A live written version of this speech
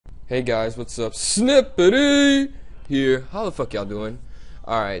Hey guys, what's up? Snippety here. How the fuck y'all doing?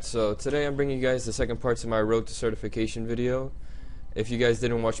 Alright, so today I'm bringing you guys the second part to my road to certification video. If you guys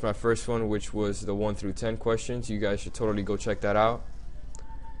didn't watch my first one, which was the 1 through 10 questions, you guys should totally go check that out.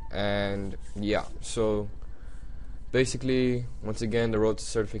 And yeah, so basically, once again, the road to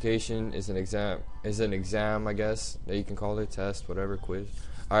certification is an exam, I guess, that you can call it, test, whatever, quiz.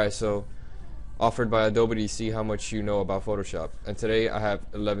 Alright, so offered by Adobe to see how much you know about Photoshop. And today I have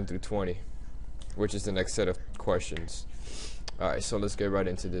 11 through 20, which is the next set of questions. Alright, so let's get right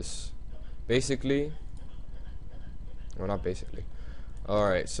into this. Basically, well, not basically.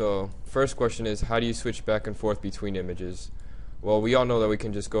 Alright, so first question is, how do you switch back and forth between images? Well, we all know that we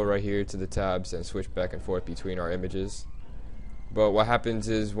can just go right here to the tabs and switch back and forth between our images. But what happens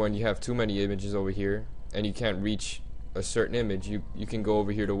is when you have too many images over here and you can't reach a certain image, you can go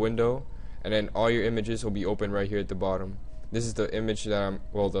over here to Window, and then all your images will be open right here at the bottom. This is the image that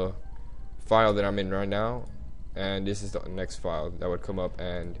the file that I'm in right now, and this is the next file that would come up,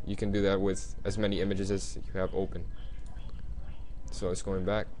 and you can do that with as many images as you have open. So it's going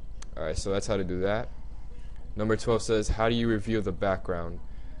back. Alright, so that's how to do that. Number 12 says, how do you reveal the background?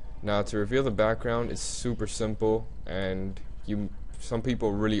 Now, to reveal the background is super simple, and some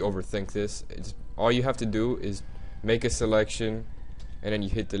people really overthink this. All you have to do is make a selection and then you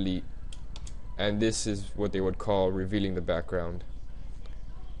hit delete. And this is what they would call revealing the background.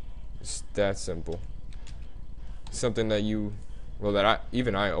 It's that simple. Something that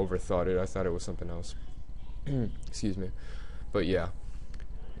even I overthought it. I thought it was something else. Excuse me. But yeah,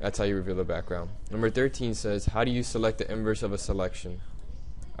 that's how you reveal the background. Number 13 says, how do you select the inverse of a selection?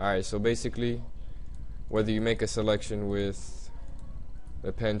 Alright, so basically, whether you make a selection with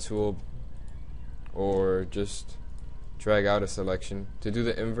the pen tool or just drag out a selection, to do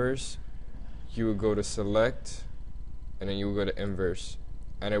the inverse, you would go to select, and then you would go to inverse,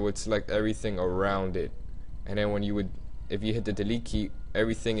 and it would select everything around it. And then if you hit the delete key,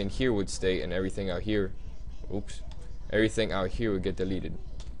 everything in here would stay, and everything out here, everything out here would get deleted,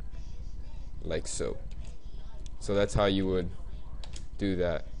 like so. So that's how you would do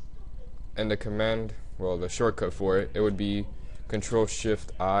that. And the command, well, the shortcut for it, it would be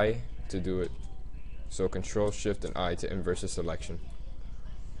Control-Shift-I to do it. So Control-Shift and I to inverse a selection.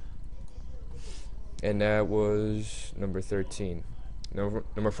 And that was number 13.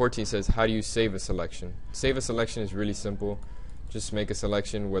 Number 14 says, how do you save a selection? Save a selection is really simple. Just make a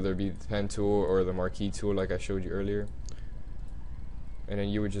selection, whether it be the pen tool or the marquee tool like I showed you earlier. And then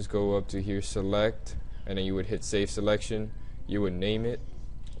you would just go up to here, select, and then you would hit save selection. You would name it.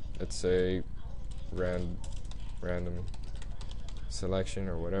 Let's say random selection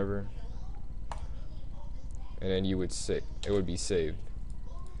or whatever. And then you would it would be saved.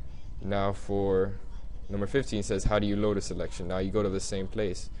 Now for number 15 says, how do you load a selection? Now you go to the same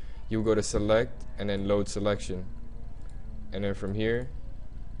place. You would go to select and then load selection. And then from here,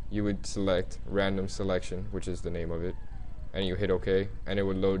 you would select random selection, which is the name of it. And you hit OK, and it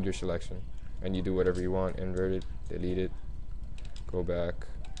would load your selection. And you do whatever you want, invert it, delete it, go back,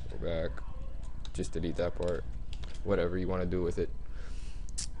 just delete that part, whatever you want to do with it.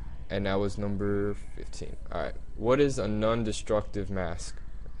 And that was number 15. Alright, what is a non-destructive mask?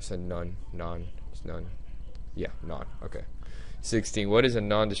 I said none, it's none. Yeah, non, okay. 16, what is a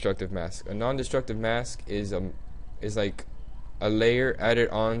non-destructive mask? A non-destructive mask is like a layer added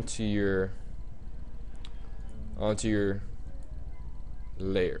onto your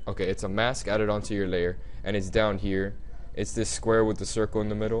layer. Okay, it's a mask added onto your layer, and it's down here. It's this square with the circle in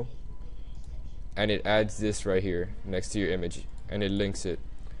the middle, and it adds this right here next to your image, and it links it.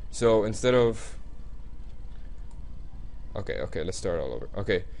 So instead of okay, let's start all over.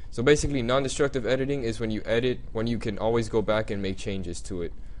 Okay, so basically non-destructive editing is when you edit, when you can always go back and make changes to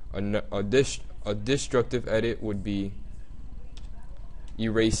it. A destructive edit would be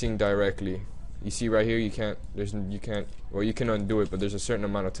erasing directly. You see right here, you can undo it, but there's a certain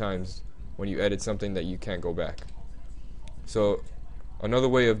amount of times when you edit something that you can't go back. So another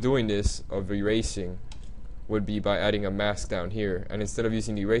way of doing this, of erasing, would be by adding a mask down here, and instead of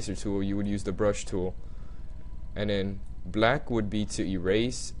using the eraser tool, you would use the brush tool. And then black would be to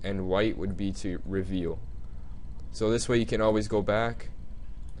erase, and white would be to reveal. So this way you can always go back,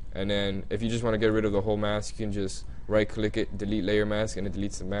 and then if you just want to get rid of the whole mask, you can just right click it, delete layer mask, and it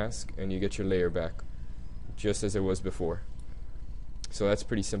deletes the mask, and you get your layer back just as it was before. So that's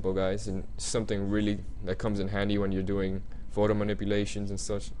pretty simple, guys, and something really that comes in handy when you're doing photo manipulations and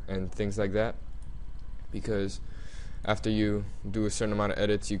such and things like that, because after you do a certain amount of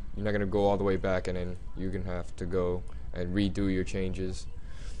edits, you're not going to go all the way back, and then you're going to have to go and redo your changes.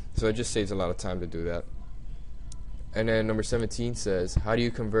 So it just saves a lot of time to do that. And then number 17 says, how do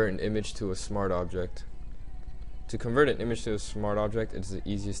you convert an image to a smart object? To convert an image to a smart object, it's the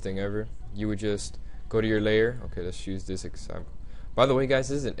easiest thing ever. You would just go to your layer. Okay, let's use this example. By the way, guys,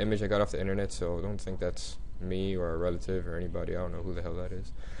 this is an image I got off the internet, so don't think that's me or a relative or anybody. I don't know who the hell that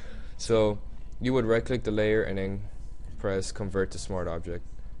is. So you would right click the layer and then press convert to smart object,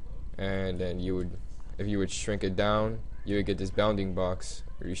 and then you would, if you would shrink it down, you would get this bounding box,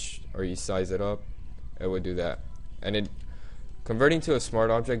 or you size it up, it would do that. And it converting to a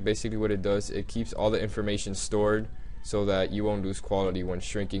smart object, basically what it does, it keeps all the information stored so that you won't lose quality when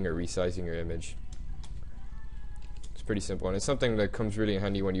shrinking or resizing your image. It's pretty simple, and it's something that comes really in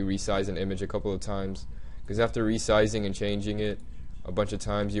handy when you resize an image a couple of times, because after resizing and changing it a bunch of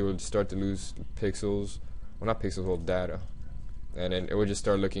times, you will start to lose pixels, well, not pixels, well, data, and then it would just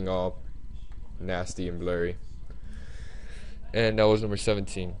start looking all nasty and blurry. And that was number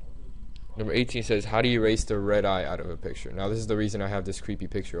 17. Number 18 says, how do you erase the red eye out of a picture? Now this is the reason I have this creepy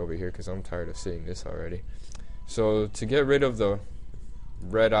picture over here, because I'm tired of seeing this already. So to get rid of the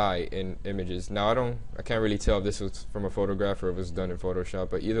red eye in images, now I can't really tell if this was from a photograph or if it was done in Photoshop,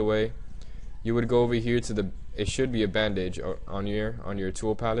 but either way, you would go over here to the, it should be a bandage on your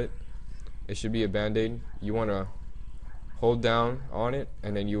tool palette. It should be a band-aid. You want to hold down on it,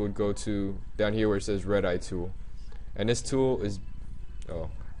 and then you would go to down here where it says red eye tool, and this tool is, oh,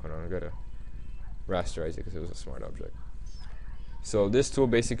 hold on, I gotta rasterize it because it was a smart object. So this tool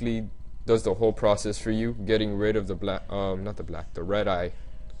basically does the whole process for you, getting rid of the black, the red eye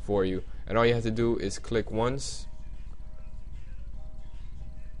for you. And all you have to do is click once,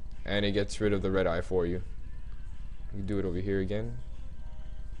 and it gets rid of the red eye for you. You can do it over here again.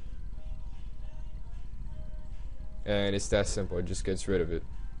 And it's that simple, it just gets rid of it.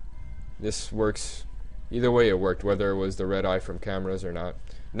 This works, either way it worked, whether it was the red eye from cameras or not.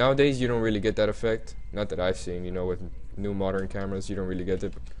 Nowadays you don't really get that effect, not that I've seen, you know, with new modern cameras you don't really get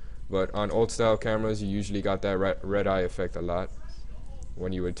it, but on old style cameras you usually got that red eye effect a lot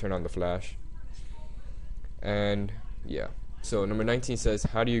when you would turn on the flash. And yeah, so number 19 says,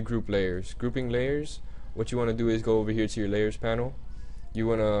 how do you group layers? Grouping layers, what you want to do is go over here to your layers panel. You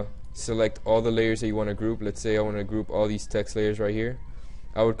want to select all the layers that you want to group. Let's say I want to group all these text layers right here.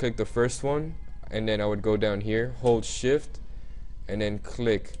 I would click the first one, and then I would go down here, hold shift, and then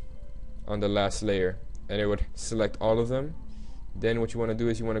click on the last layer, and it would select all of them. Then what you want to do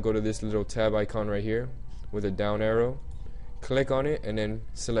is you want to go to this little tab icon right here with a down arrow, click on it, and then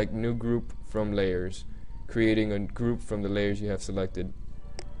select new group from layers, creating a group from the layers you have selected.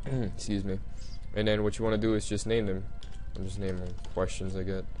 Excuse me. And then what you want to do is just name them. I'm just naming them questions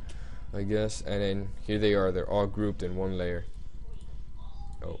I guess, and then here they are, they're all grouped in one layer.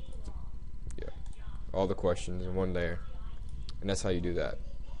 Oh, yeah, all the questions in one layer, and that's how you do that.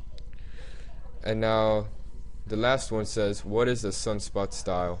 And now the last one says, what is the sunspot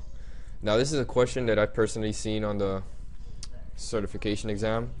style? Now this is a question that I've personally seen on the certification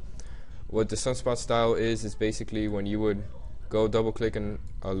exam. What the sunspot style is basically when you would go double click on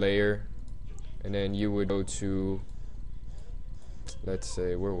a layer, and then you would go to, let's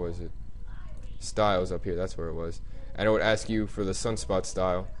say, where was it? Styles up here, that's where it was. And it would ask you for the sunspot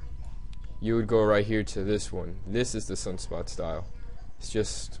style. You would go right here to this one. This is the sunspot style. It's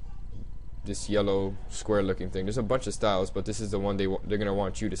just this yellow square looking thing. There's a bunch of styles, but this is the one they're going to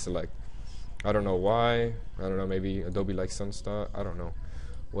want you to select. I don't know why. I don't know, maybe Adobe likes Sunspot. I don't know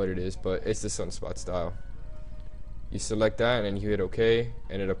what it is, but it's the sunspot style. You select that and then you hit OK,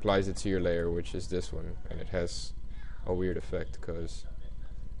 and it applies it to your layer, which is this one, and it has a weird effect because,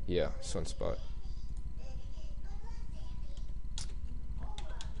 yeah, sunspot.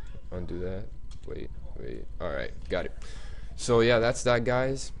 Undo that. Wait. Alright, got it. So yeah, that's that,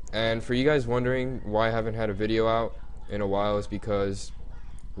 guys. And for you guys wondering why I haven't had a video out in a while, is because,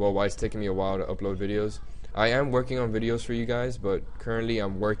 well, why it's taking me a while to upload videos. I am working on videos for you guys, but currently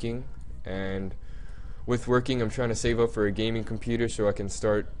I'm working, and with working I'm trying to save up for a gaming computer so I can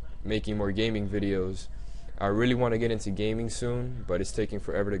start making more gaming videos. I really want to get into gaming soon, but it's taking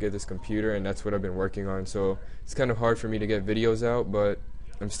forever to get this computer, and that's what I've been working on. So it's kind of hard for me to get videos out, but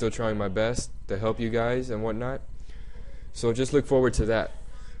I'm still trying my best to help you guys and whatnot. So just look forward to that.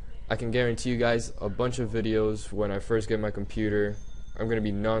 I can guarantee you guys a bunch of videos when I first get my computer. I'm going to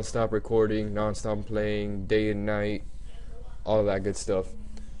be non-stop recording, non-stop playing, day and night, all of that good stuff.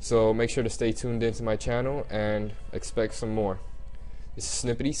 So make sure to stay tuned into my channel and expect some more. This is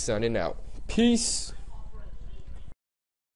Snippety signing out. Peace!